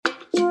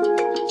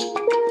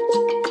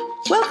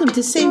Welcome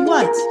to Say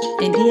What,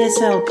 an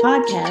ESL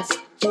podcast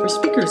for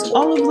speakers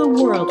all over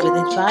the world with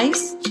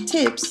advice,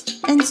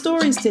 tips, and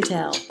stories to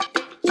tell.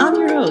 I'm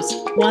your host,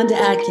 Wanda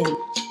Atkin.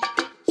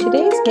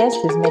 Today's guest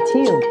is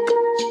Mathilde,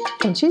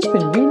 and she's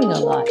been reading a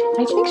lot.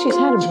 I think she's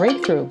had a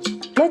breakthrough.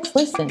 Let's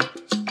listen.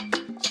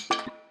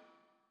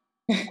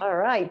 All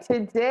right,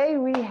 today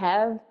we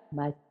have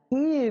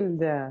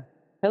Mathilde.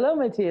 Hello,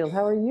 Mathilde.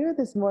 How are you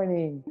this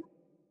morning?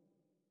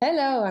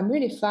 Hello, I'm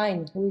really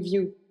fine with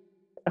you.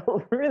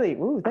 Oh, really?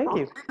 Ooh, thank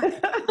you.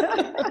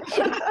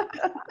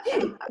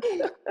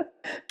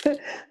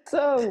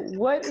 So,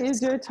 what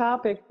is your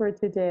topic for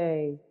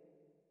today?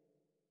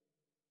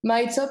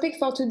 My topic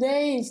for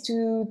today is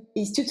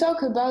to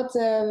talk about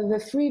the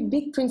three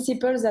big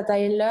principles that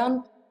I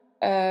learned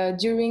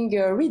during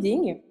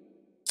reading.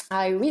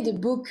 I read a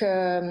book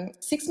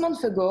 6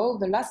 months ago,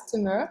 the last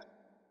summer.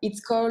 It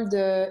is called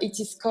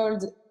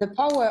The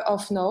Power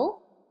of Now.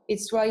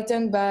 It's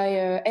written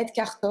by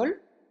Eckhart Tolle.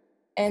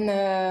 And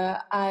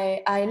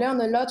I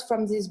learned a lot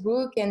from this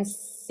book, and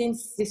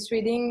since this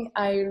reading,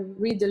 I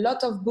read a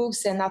lot of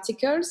books and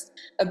articles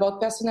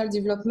about personal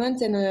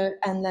development, and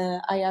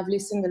I have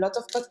listened a lot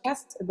of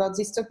podcasts about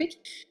this topic,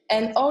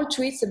 and all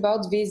tweets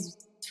about these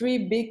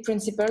three big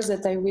principles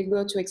that I will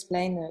go to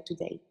explain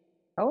today.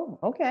 Oh,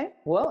 okay.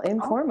 Well,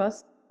 inform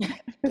us.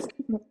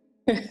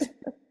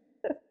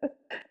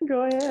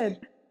 Go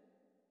ahead.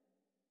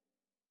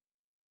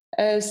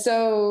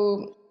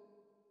 So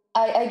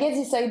I get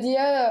this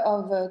idea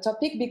of a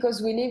topic because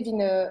we live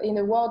in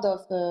a world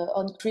of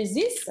on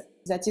crisis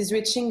that is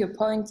reaching a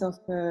point of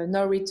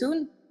no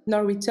return,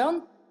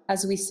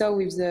 as we saw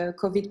with the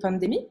COVID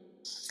pandemic,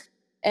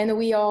 and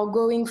we are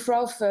going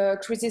through a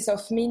crisis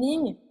of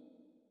meaning,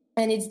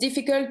 and it's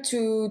difficult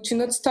to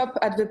not stop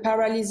at the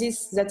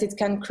paralysis that it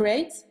can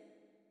create.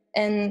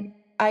 And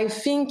I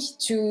think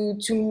to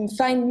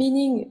find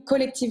meaning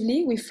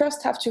collectively, we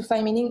first have to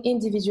find meaning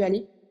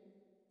individually.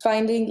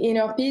 Finding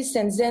inner peace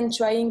and then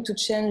trying to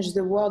change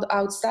the world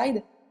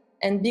outside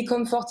and be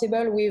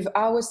comfortable with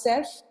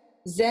ourselves,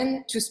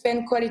 then to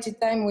spend quality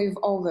time with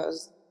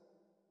others.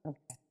 Okay.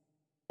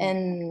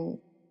 And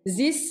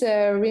this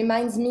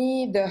reminds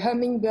me the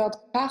hummingbird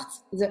part,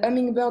 the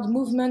hummingbird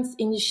movement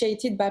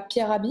initiated by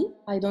Pierre Rabhi.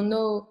 I don't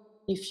know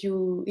if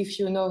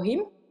you know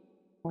him.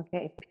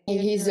 Okay.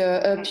 He's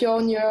a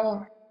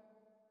pioneer.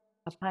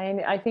 A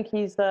pioneer. I think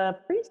he's a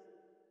priest.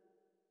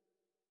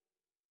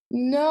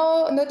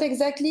 No, not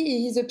exactly.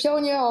 He's a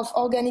pioneer of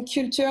organic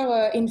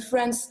culture in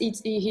France.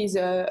 He's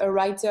a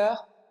writer,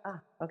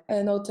 Okay.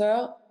 an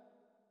author.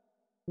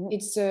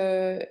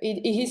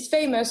 He's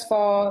famous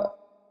for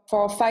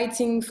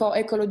fighting for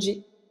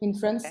ecology in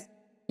France. Okay.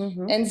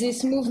 Mm-hmm. And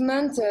this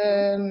movement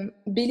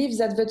believes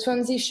that the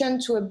transition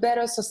to a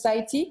better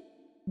society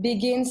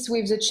begins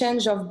with the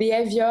change of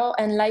behavior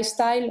and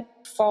lifestyle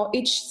for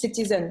each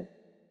citizen.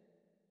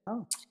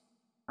 Oh.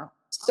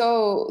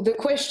 So the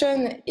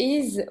question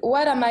is,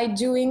 what am I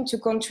doing to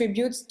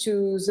contribute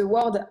to the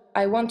world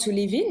I want to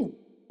live in?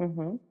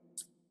 Mm-hmm.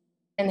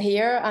 And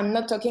here, I'm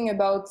not talking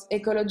about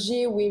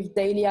ecology with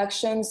daily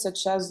actions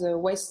such as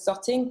waste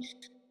sorting.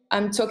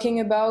 I'm talking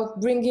about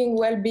bringing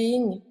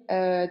well-being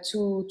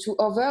to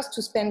others,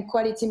 to spend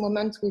quality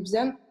moments with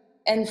them.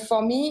 And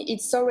for me,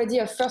 it's already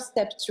a first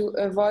step to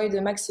avoid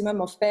a maximum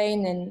of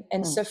pain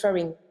and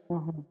suffering.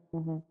 Mm-hmm.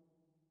 Mm-hmm.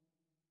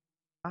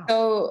 Wow.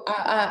 So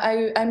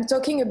I'm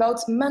talking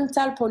about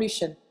mental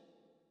pollution.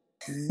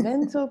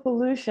 Mental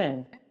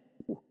pollution.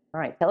 All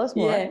right, tell us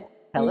more. Yeah,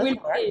 Tell us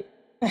more. see.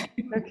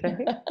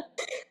 Okay.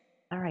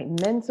 All right,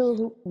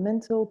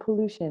 mental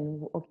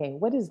pollution. Okay,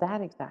 what is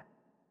that exactly?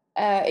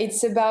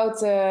 It's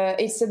about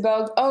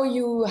how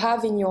you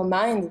have in your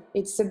mind.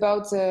 It's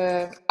about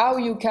how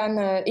you can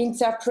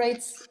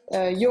interpret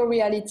your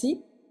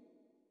reality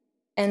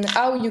and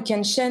how you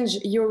can change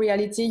your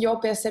reality, your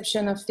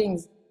perception of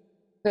things.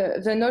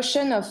 The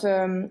notion of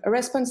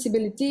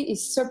responsibility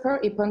is super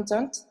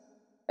important.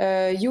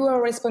 You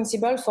are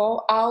responsible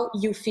for how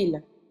you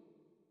feel.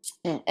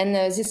 And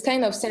this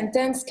kind of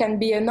sentence can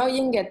be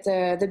annoying at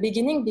the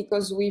beginning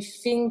because we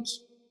think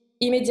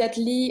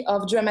immediately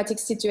of dramatic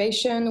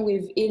situation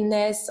with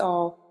illness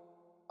or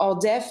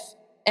death.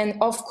 And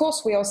of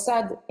course, we are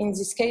sad in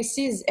these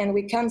cases and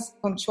we can't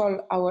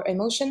control our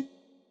emotion.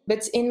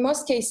 But in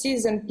most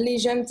cases,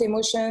 unpleasant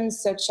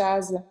emotions such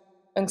as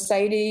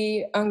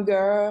anxiety,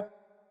 anger,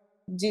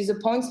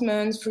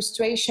 disappointment,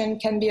 frustration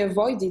can be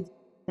avoided.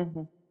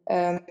 Mm-hmm.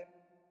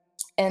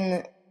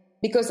 And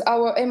because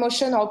our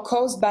emotions are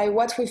caused by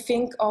what we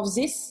think of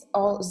this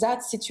or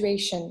that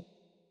situation.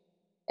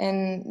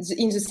 And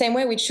in the same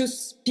way, we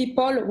choose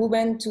people we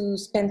want to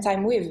spend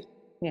time with.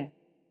 Yeah.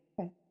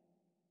 Okay.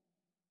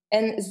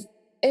 And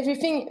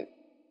everything,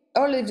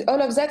 all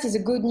of that is a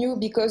good news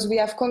because we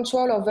have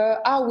control over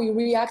how we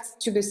react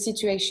to the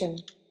situation.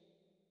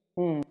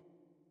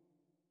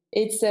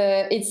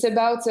 It's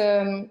about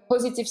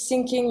positive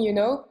thinking, you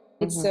know.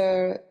 It's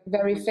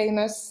very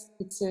famous.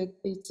 It's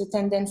a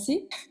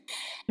tendency.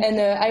 And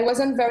I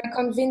wasn't very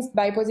convinced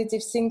by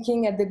positive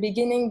thinking at the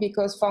beginning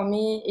because for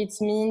me it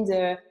means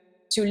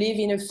live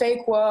in a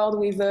fake world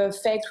with a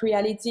fake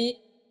reality,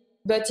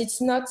 but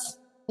it's not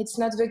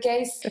the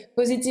case.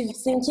 Positive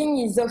thinking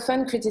is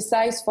often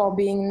criticized for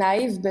being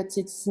naive, but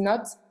it's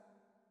not.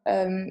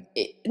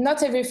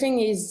 Not everything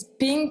is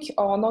pink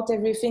or not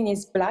everything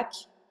is black.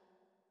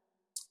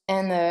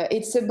 And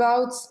it's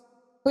about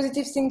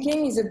positive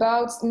thinking is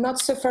about not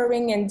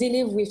suffering and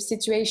dealing with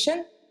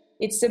situation.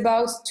 It's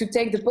about to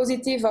take the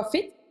positive of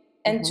it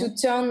and to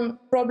turn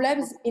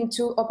problems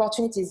into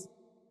opportunities.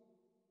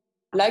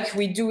 Like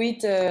we do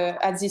it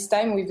at this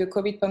time with the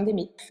COVID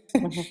pandemic.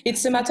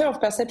 It's a matter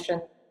of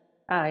perception.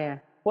 Ah, yeah.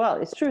 Well,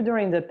 it's true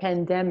during the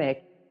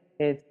pandemic.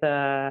 It's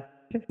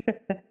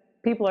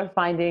people are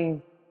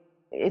finding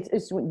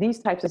it's these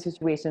types of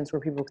situations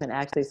where people can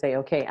actually say,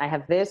 okay, I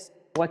have this,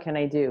 what can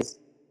I do?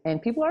 And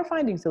people are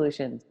finding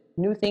solutions.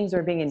 New things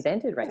are being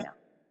invented right now.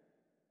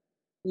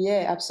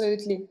 Yeah,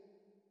 absolutely.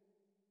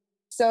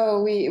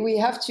 So we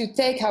have to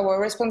take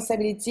our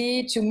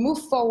responsibility to move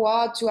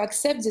forward, to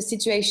accept the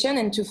situation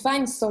and to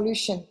find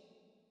solution.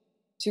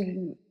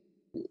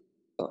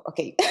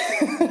 Okay.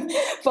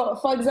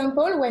 For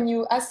example, when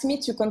you asked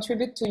me to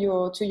contribute to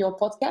your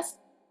podcast,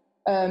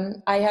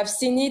 I have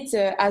seen it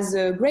as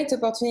a great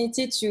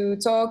opportunity to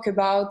talk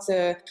about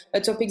a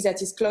topic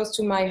that is close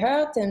to my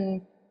heart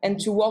and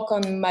to work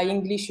on my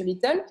English a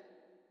little.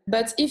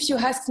 But if you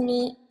asked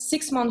me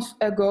 6 months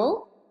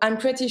ago, I'm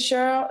pretty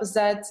sure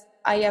that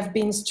I have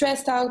been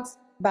stressed out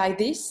by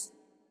this,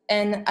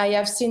 and I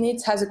have seen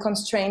it as a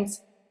constraint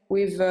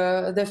with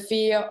the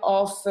fear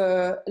of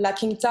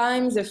lacking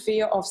time, the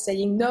fear of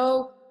saying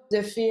no,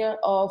 the fear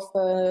of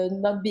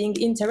not being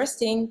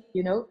interesting,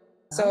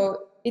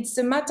 So it's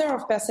a matter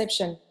of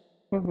perception.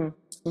 And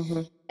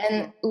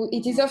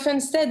it is often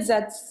said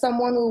that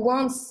someone who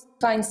wants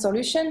finds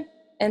solution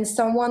and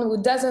someone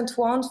who doesn't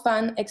want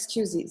finds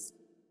excuses.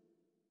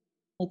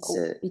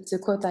 It's a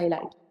quote I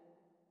like.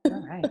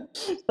 All right.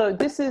 So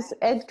this is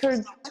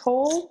Eckhart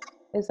Tolle.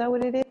 Is that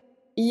what it is?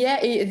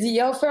 Yeah,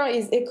 the author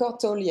is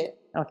Eckhart Tolle. Yeah.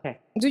 Okay.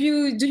 Do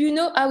you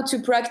know how to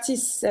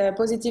practice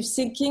positive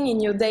thinking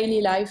in your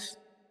daily life?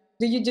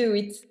 Do you do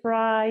it?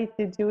 Try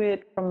to do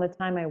it from the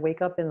time I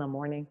wake up in the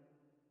morning.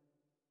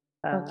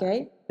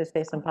 Okay. To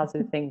say some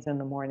positive things in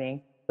the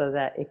morning so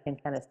that it can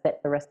kind of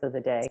set the rest of the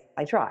day.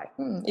 I try.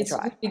 It's a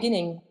good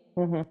beginning.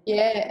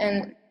 Yeah,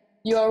 and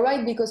you are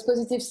right, because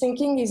positive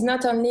thinking is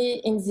not only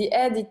in the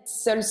head,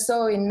 it's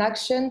also in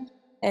action.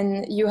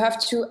 And you have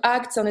to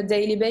act on a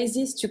daily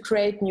basis to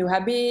create new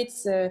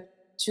habits,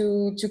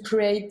 to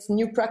create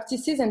new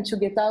practices and to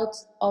get out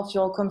of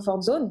your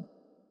comfort zone,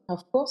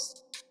 of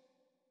course.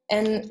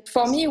 And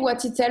for me,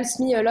 what it helps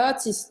me a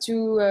lot is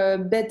to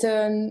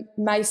better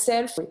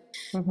myself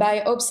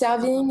by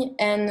observing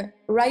and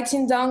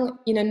writing down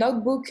in a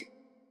notebook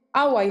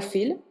how I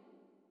feel.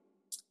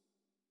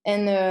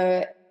 And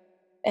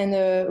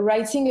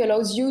writing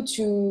allows you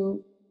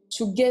to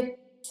get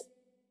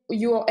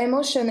your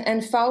emotion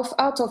and thoughts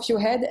out of your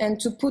head and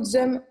to put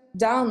them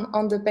down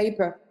on the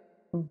paper.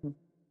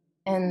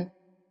 And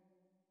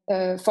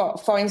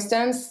for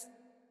instance,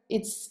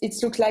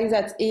 it's look like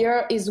that.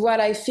 Here is what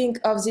I think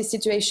of this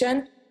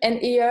situation, and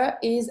here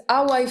is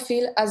how I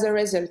feel as a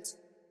result.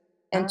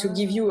 And to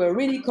give you a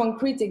really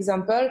concrete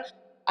example,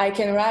 I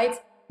can write,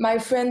 my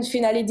friend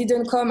finally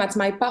didn't come at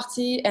my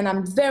party and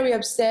I'm very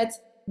upset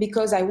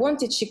because I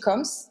wanted she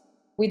comes.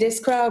 We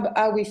describe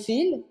how we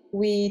feel.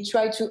 We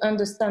try to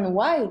understand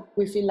why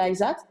we feel like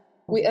that.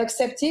 We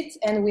accept it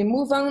and we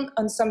move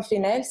on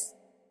something else,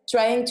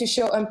 trying to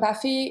show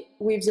empathy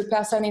with the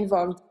person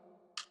involved.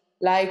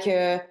 Like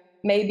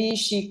maybe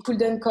she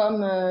couldn't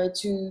come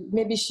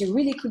maybe she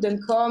really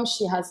couldn't come.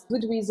 She has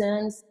good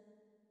reasons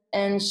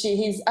and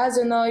she is as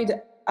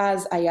annoyed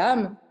as I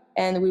am,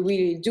 and we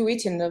will do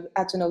it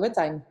at another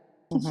time.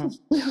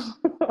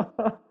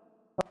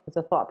 It's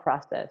a thought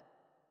process.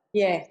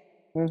 Yeah.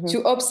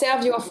 To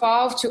observe your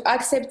thought, to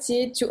accept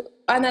it, to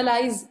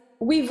analyze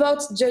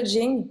without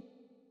judging.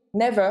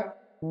 Never.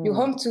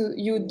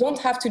 You don't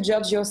have to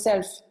judge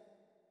yourself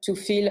to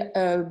feel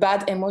a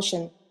bad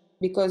emotion,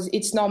 because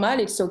it's normal,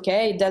 it's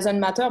okay, it doesn't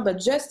matter, but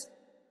just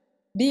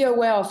be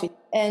aware of it.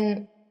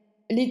 And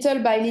little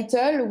by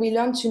little, we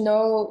learn to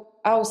know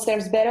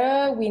ourselves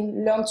better. We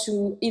learn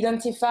to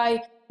identify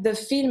the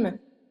film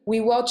we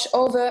watch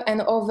over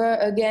and over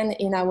again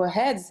in our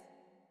heads,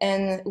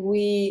 and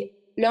we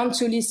learn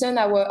to listen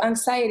our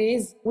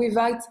anxieties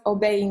without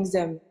obeying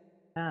them.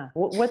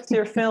 What's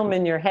your film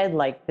in your head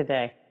like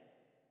today?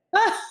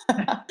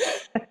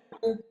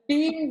 The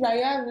things I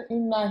have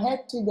in my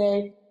head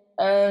today,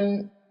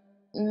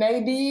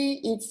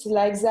 maybe it's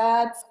like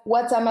that.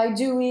 What am I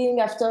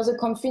doing after the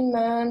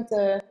confinement?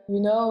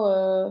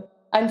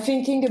 I'm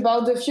thinking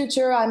about the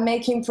future. I'm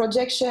making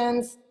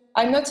projections.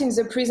 I'm not in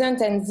the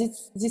present, and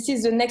this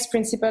is the next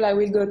principle I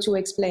will go to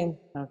explain.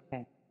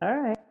 Okay. All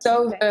right.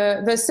 So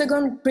the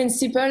second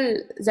principle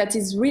that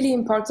is really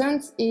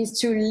important is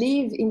to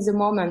live in the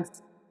moment,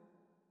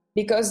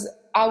 because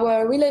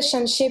our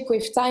relationship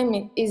with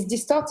time is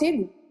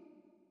distorted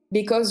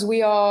because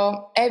we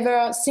are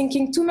ever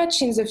thinking too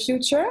much in the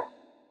future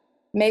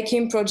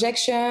making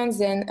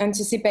projections and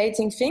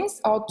anticipating things,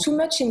 or too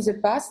much in the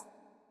past,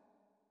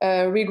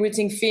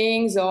 regretting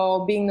things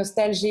or being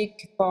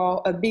nostalgic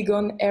for a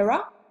bygone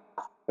era,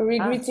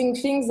 regretting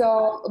things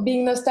or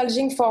being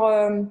nostalgic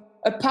for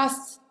a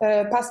past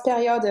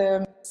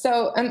period.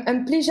 So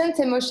unpleasant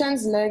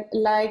emotions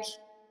like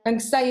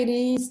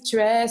anxiety,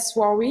 stress,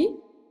 worry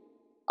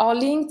are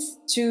linked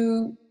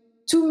to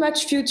too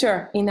much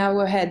future in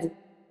our head.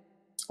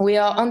 We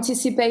are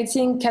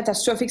anticipating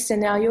catastrophic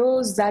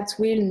scenarios that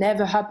will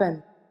never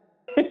happen.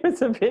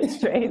 It's a bit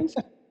strange.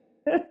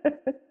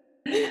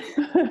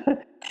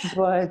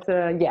 But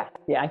yeah,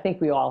 I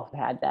think we all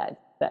have had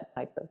that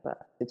type of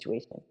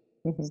situation.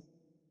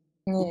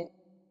 Mm-hmm. Yeah.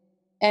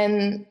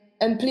 And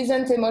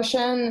unpleasant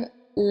emotion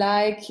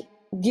like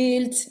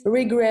guilt,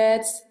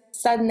 regret,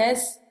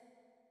 sadness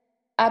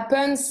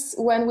happens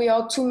when we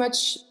are too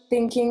much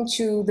thinking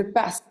to the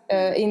past.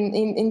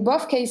 In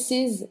both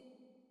cases,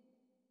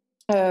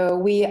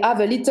 we have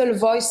a little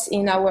voice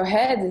in our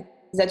head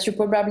that you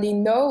probably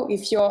know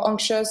if you're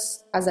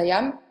anxious, as I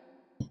am,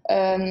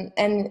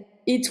 and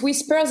it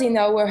whispers in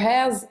our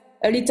heads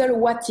a little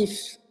what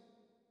if.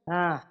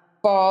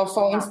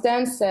 For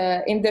instance,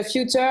 in the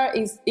future,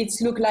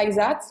 it's look like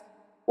that.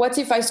 What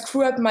if I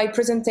screw up my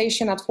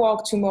presentation at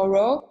work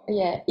tomorrow?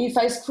 Yeah, if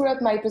I screw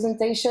up my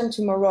presentation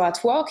tomorrow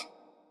at work,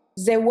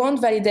 they won't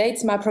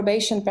validate my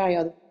probation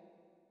period.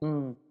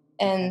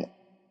 And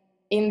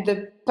in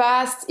the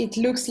past, it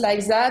looks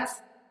like that.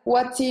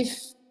 What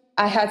if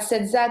I had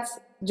said that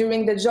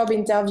during the job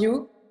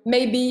interview?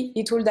 Maybe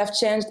it would have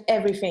changed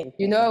everything,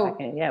 you know?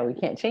 Yeah, we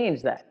can't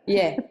change that.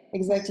 Yeah,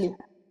 exactly.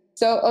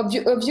 So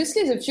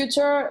obviously the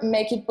future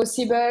make it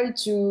possible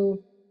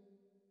to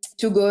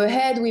go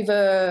ahead with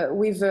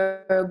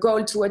a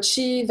goal to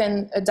achieve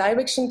and a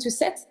direction to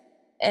set,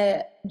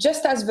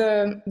 just as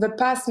the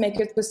past make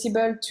it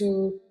possible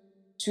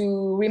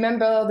to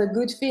remember the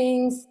good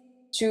things,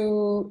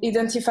 to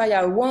identify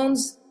our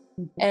wounds,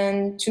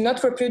 and to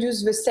not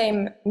reproduce the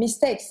same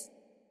mistakes.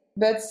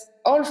 But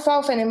all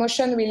thought and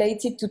emotion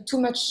related to too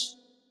much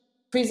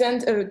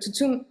present,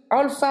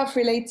 all thought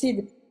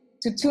related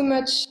to too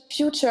much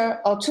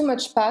future or too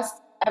much past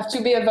have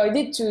to be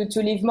avoided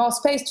to leave more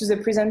space to the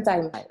present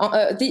time.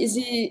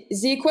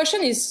 The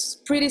equation is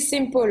pretty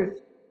simple.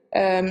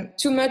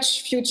 Too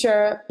much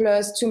future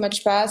plus too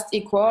much past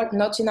equal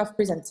not enough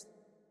present.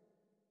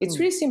 It's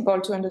really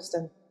simple to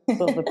understand.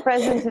 So the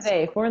present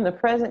today, if we're in the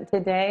present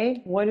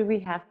today, what do we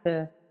have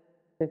to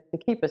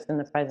keep us in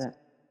the present?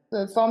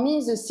 For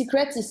me, the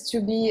secret is to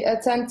be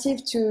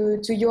attentive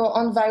to your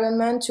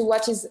environment, to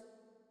what is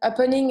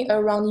happening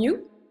around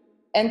you,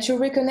 and to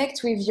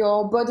reconnect with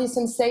your body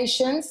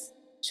sensations,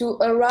 to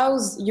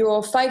arouse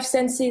your five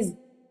senses,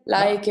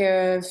 like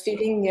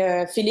feeling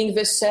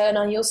the sun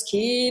on your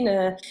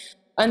skin,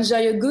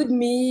 enjoy a good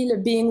meal,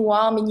 being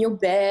warm in your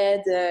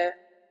bed,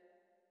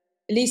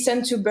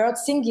 listen to bird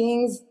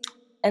singings,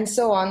 and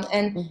so on,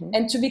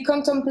 and to be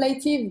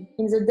contemplative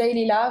in the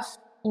daily life,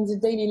 in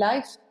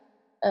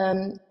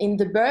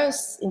the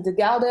birds, in the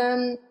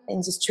garden, in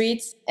the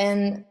streets.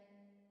 And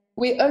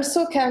we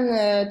also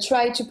can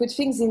try to put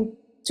things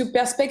into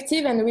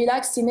perspective and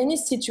relax in any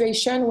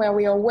situation where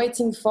we are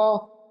waiting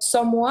for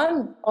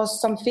someone or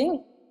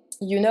something.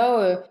 You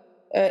know,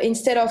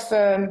 instead of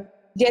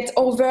get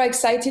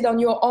overexcited on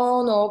your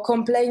own or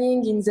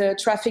complaining in the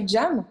traffic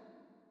jam,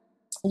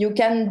 you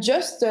can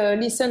just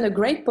listen a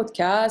great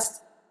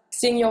podcast,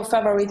 sing your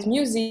favorite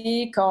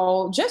music,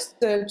 or just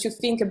to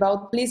think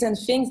about pleasant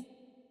things.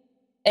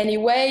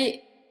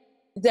 Anyway,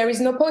 there is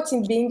no point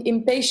in being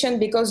impatient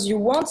because you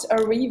won't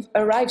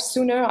arrive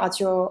sooner at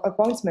your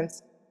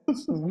appointment.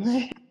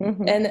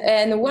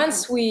 And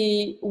once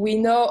we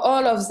know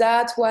all of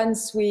that,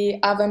 once we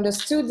have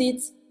understood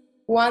it,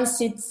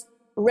 once it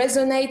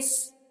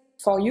resonates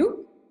for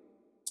you,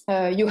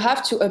 you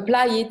have to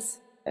apply it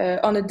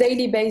on a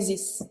daily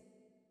basis.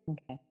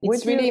 Okay.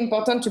 It's really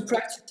important to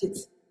practice it.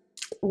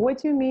 What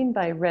do you mean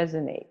by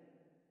resonate?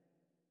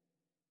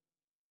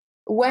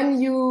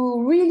 When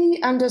you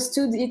really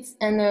understood it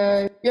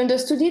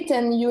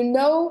and you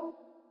know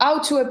how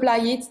to apply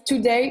it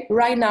today,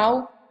 right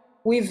now,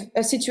 with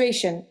a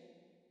situation.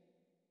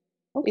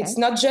 Okay. It's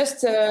not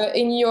just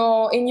in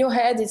your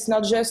head. It's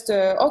not just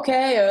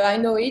I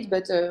know it,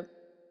 but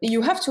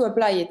you have to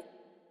apply it,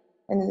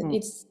 and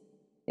it's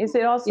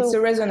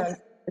a resonance.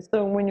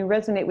 So when you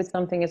resonate with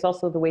something, it's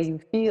also the way you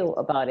feel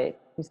about it.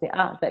 You say,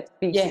 that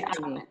speaks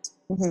to me.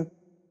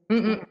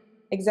 Mm-hmm.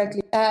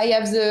 Exactly. I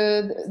have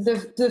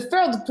the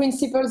third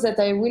principle that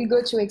I will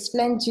go to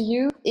explain to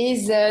you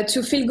is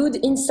to feel good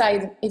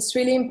inside. It's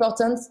really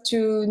important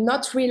to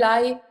not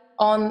rely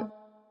on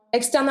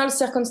external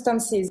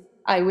circumstances.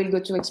 I will go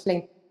to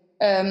explain.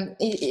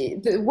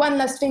 The one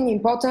last thing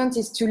important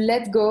is to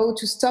let go,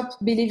 to stop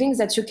believing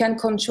that you can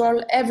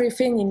control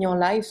everything in your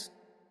life.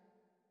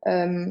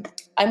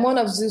 I'm one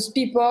of those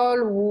people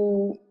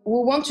who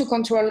want to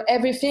control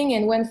everything,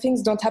 and when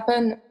things don't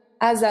happen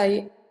as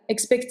I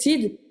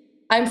expected,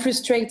 I'm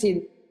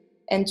frustrated.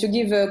 And to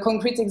give a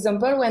concrete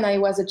example, when I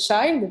was a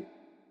child,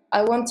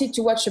 I wanted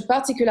to watch a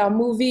particular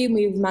movie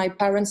with my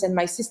parents and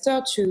my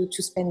sister to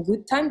spend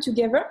good time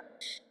together.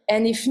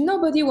 And if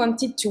nobody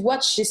wanted to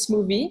watch this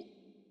movie,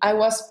 I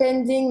was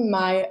spending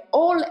my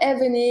whole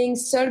evening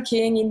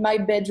sulking in my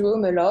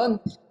bedroom alone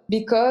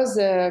because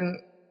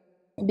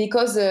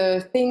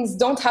things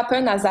don't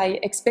happen as I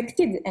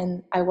expected,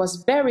 and I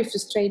was very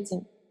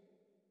frustrating.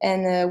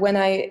 And when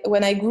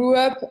I grew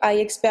up, I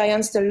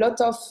experienced a lot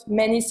of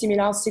many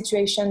similar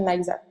situations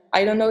like that.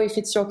 I don't know if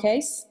it's your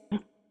case.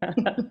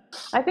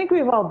 I think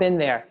we've all been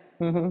there.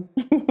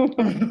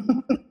 Mm-hmm.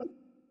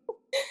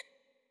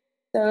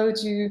 So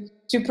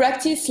to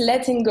practice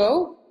letting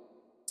go,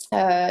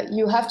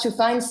 you have to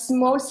find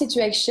small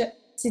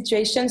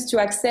situations to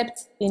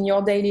accept in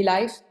your daily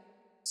life,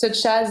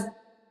 such as,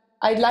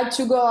 I'd like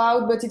to go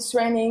out, but it's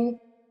raining.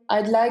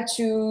 I'd like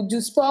to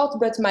do sport,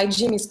 but my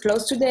gym is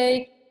closed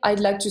today. I'd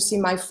like to see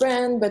my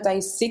friend, but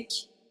I'm sick.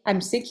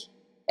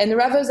 And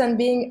rather than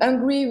being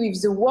angry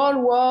with the whole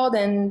world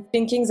and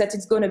thinking that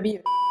it's going to be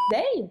a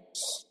day,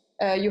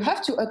 you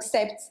have to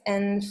accept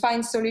and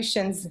find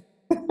solutions.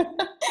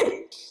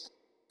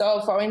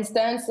 So, for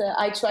instance,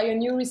 I try a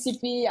new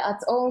recipe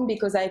at home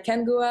because I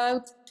can't go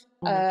out.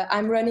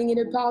 I'm running in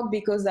a park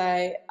because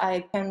I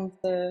can't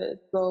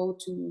go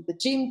to the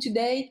gym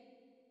today.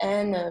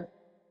 And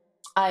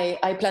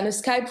I plan a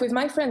Skype with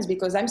my friends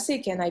because I'm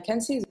sick and I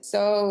can't see them.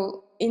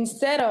 So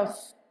instead of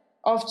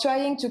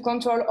trying to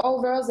control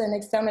others and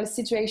external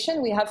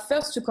situation, we have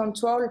first to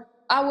control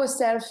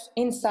ourselves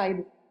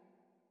inside.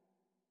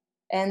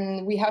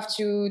 And we have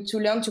to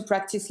learn to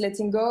practice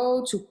letting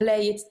go, to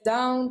play it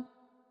down,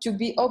 to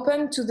be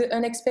open to the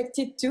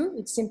unexpected too.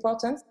 It's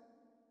important.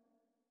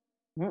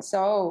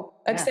 So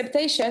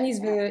acceptation is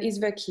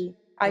the key,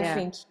 I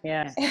think.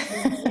 Yeah.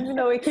 Even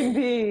though it can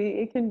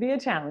be a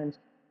challenge.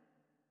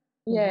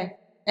 Yeah.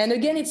 And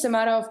again, it's a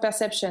matter of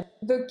perception.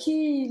 The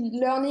key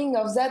learning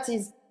of that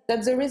is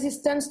that the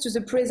resistance to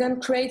the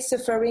present creates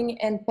suffering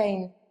and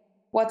pain.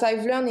 What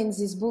I've learned in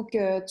this book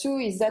too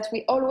is that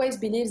we always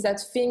believe that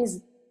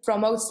things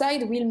from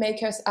outside will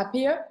make us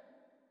happier,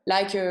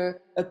 like a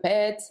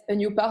pet, a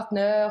new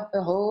partner,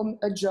 a home,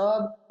 a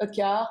job, a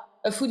car,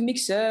 a food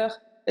mixer,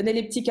 an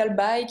elliptical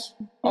bike,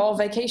 or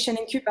vacation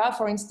in Cuba,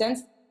 for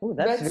instance. Oh,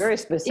 that's very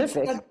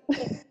specific.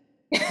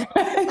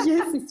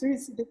 Yes, it's very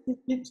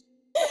specific.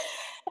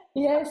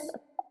 Yes,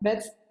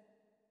 but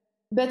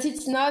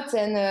it's not,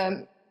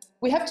 and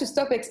we have to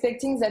stop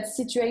expecting that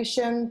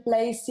situation,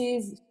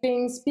 places,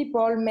 things,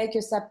 people make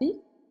us happy,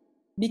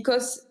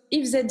 because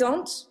if they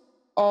don't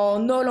or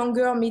no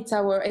longer meet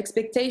our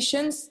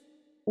expectations,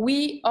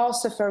 we are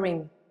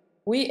suffering.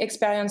 We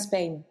experience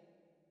pain,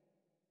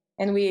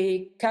 and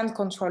we can't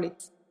control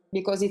it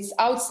because it's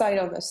outside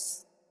of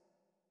us.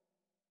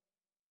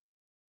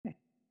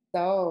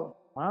 So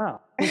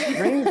wow, this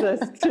brings us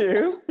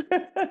to.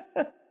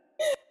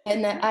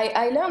 And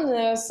I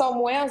learned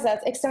somewhere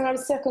that external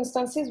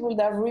circumstances would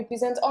have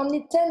represent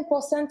only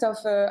 10% of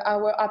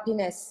our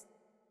happiness.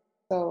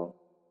 So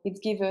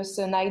it gives us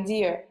an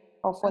idea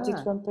of what it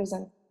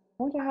represents.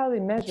 I wonder how they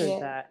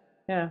measured that.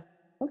 Yeah.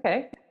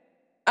 Okay.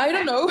 I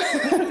don't know.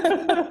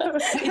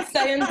 It's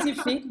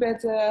scientific,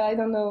 but I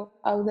don't know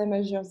how they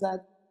measure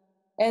that.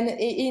 And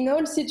in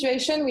all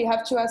situations, we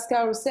have to ask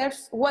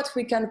ourselves what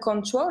we can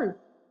control.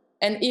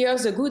 And here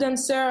the good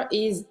answer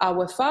is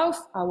our thoughts,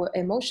 our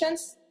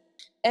emotions,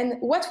 and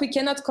what we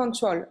cannot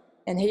control.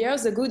 And here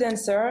the good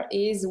answer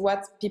is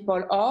what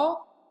people are,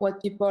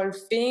 what people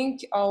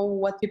think, or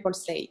what people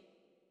say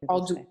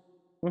or do.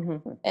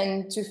 Mm-hmm.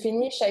 And to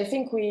finish, I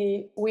think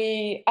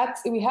we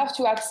have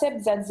to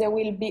accept that there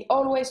will be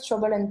always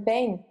trouble and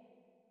pain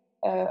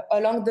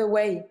along the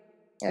way.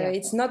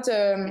 It's not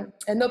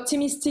an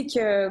optimistic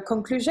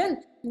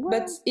conclusion,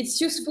 but it's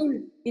useful.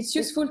 It's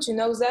useful to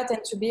know that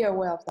and to be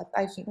aware of that,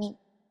 I think.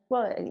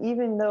 Well,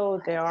 even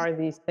though there are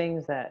these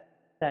things that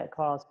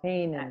cause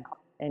pain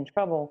and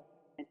trouble,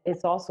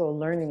 it's also a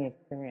learning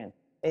experience.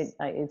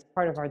 It's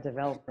part of our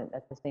development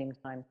at the same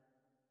time.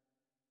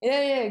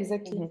 Yeah,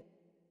 exactly. Mm-hmm.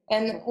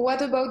 And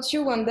what about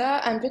you,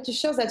 Wanda? I'm pretty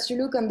sure that you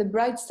look on the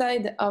bright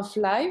side of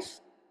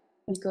life,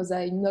 because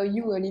I know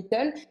you a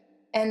little.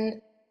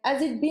 And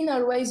has it been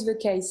always the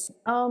case?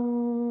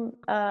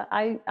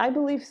 I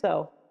believe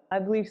so.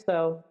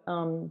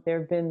 There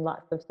have been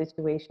lots of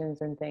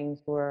situations and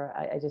things where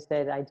I just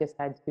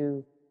had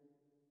to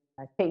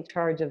take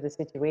charge of the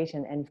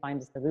situation and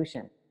find a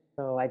solution.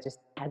 So I just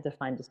had to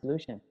find a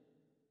solution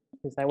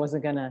because I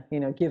wasn't gonna,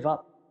 give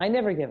up. I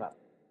never give up.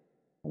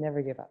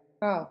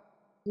 Oh,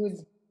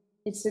 good.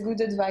 It's a good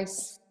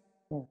advice.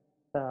 Yeah.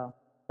 So,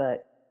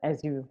 but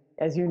as you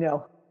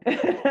know,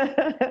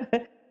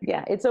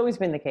 yeah, it's always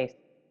been the case.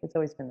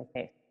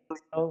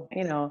 So,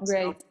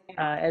 great.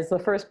 As the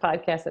first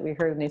podcast that we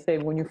heard, and they say,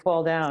 when you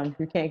fall down,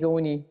 you can't go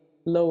any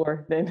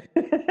lower than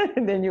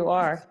than you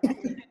are.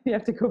 You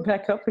have to go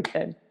back up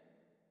again.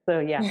 So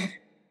yeah,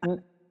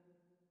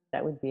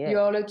 that would be it.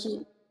 You're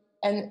lucky.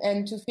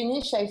 And to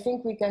finish, I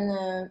think we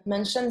can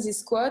mention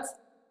this quote: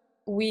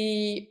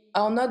 "We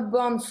are not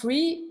born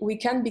free; we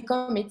can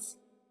become it."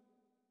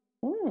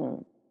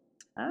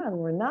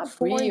 We're not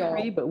free born or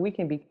free, but we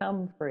can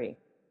become free.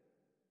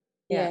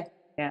 yeah.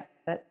 Yeah,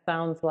 that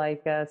sounds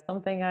like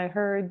something I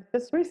heard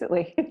just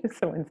recently.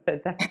 Someone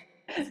said that.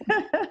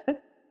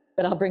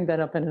 But I'll bring that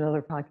up in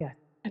another podcast.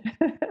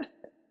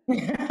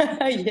 Yeah,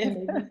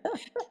 maybe.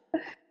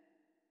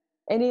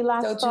 Any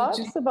last So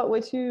thoughts about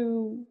what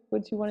you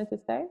wanted to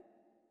say?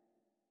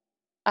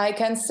 I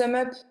can sum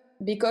up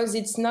because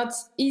it's not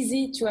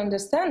easy to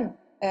understand.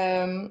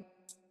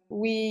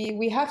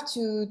 We have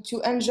to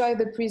enjoy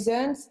the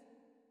present,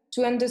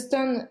 to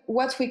understand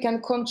what we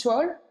can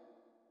control,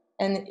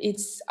 and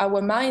it's our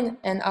mind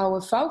and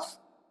our thoughts.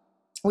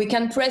 We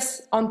can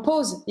press on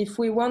pause if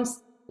we want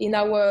in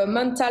our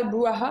mental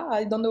brouhaha.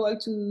 I don't know how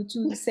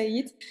to say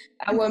it.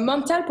 Our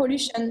mental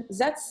pollution,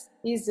 that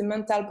is the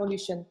mental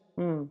pollution.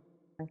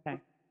 Okay.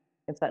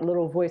 It's that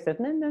little voice that,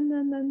 no, no,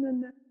 no, no, no,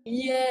 no.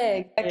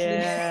 Yeah, exactly.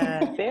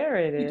 Yeah, there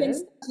it is. You can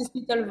stop this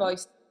little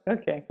voice.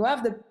 Okay. You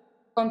have the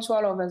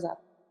control over that.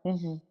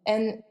 Mm-hmm.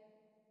 And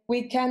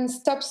we can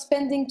stop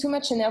spending too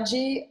much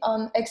energy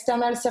on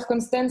external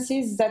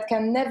circumstances that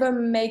can never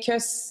make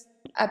us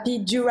happy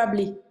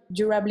durably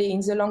in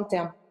the long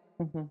term.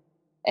 Mm-hmm.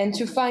 And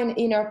to find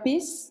inner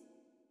peace,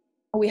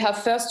 we have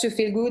first to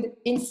feel good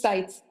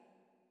inside.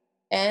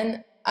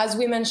 And as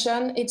we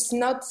mentioned, it's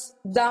not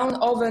done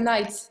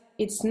overnight.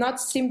 It's not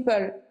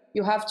simple.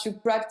 You have to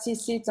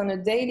practice it on a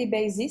daily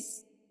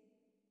basis.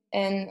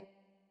 And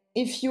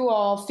if you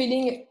are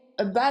feeling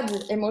a bad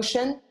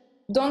emotion,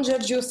 don't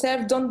judge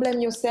yourself, don't blame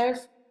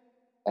yourself.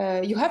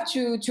 You have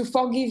to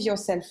forgive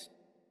yourself.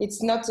 It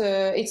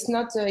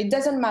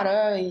doesn't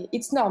matter.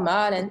 It's normal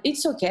and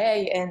it's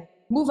okay, and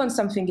move on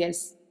something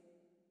else.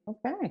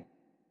 Okay.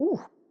 Ooh.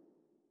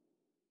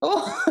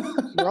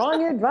 Oh,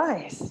 Strong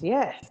advice.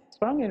 Yes.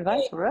 Strong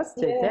advice for us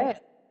today. Yeah.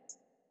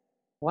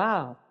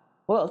 Wow.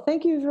 Well,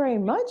 thank you very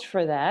much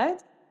for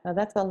that. Now,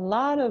 that's a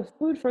lot of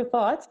food for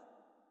thought.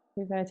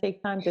 We're going to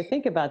take time to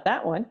think about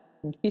that one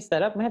and piece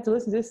that up. We have to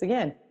listen to this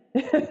again.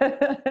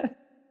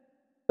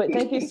 But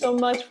thank you so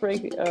much for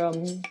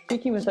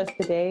speaking with us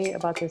today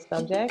about this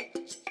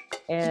subject.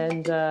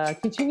 And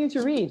continue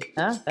to read,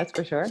 huh? That's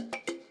for sure.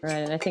 Right,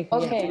 and I think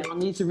Okay. we all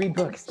need to read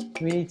books.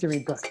 We need to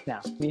read books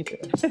now. We need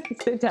to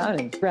sit down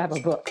and grab a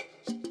book.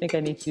 I think I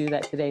need to do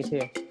that today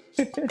too.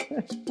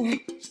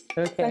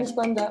 Okay. Thanks,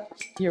 Wanda.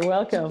 You're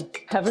welcome.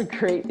 Have a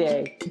great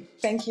day.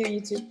 Thank you,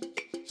 you too.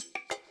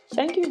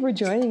 Thank you for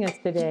joining us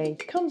today.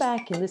 Come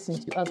back and listen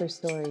to other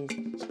stories.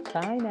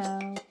 Bye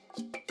now.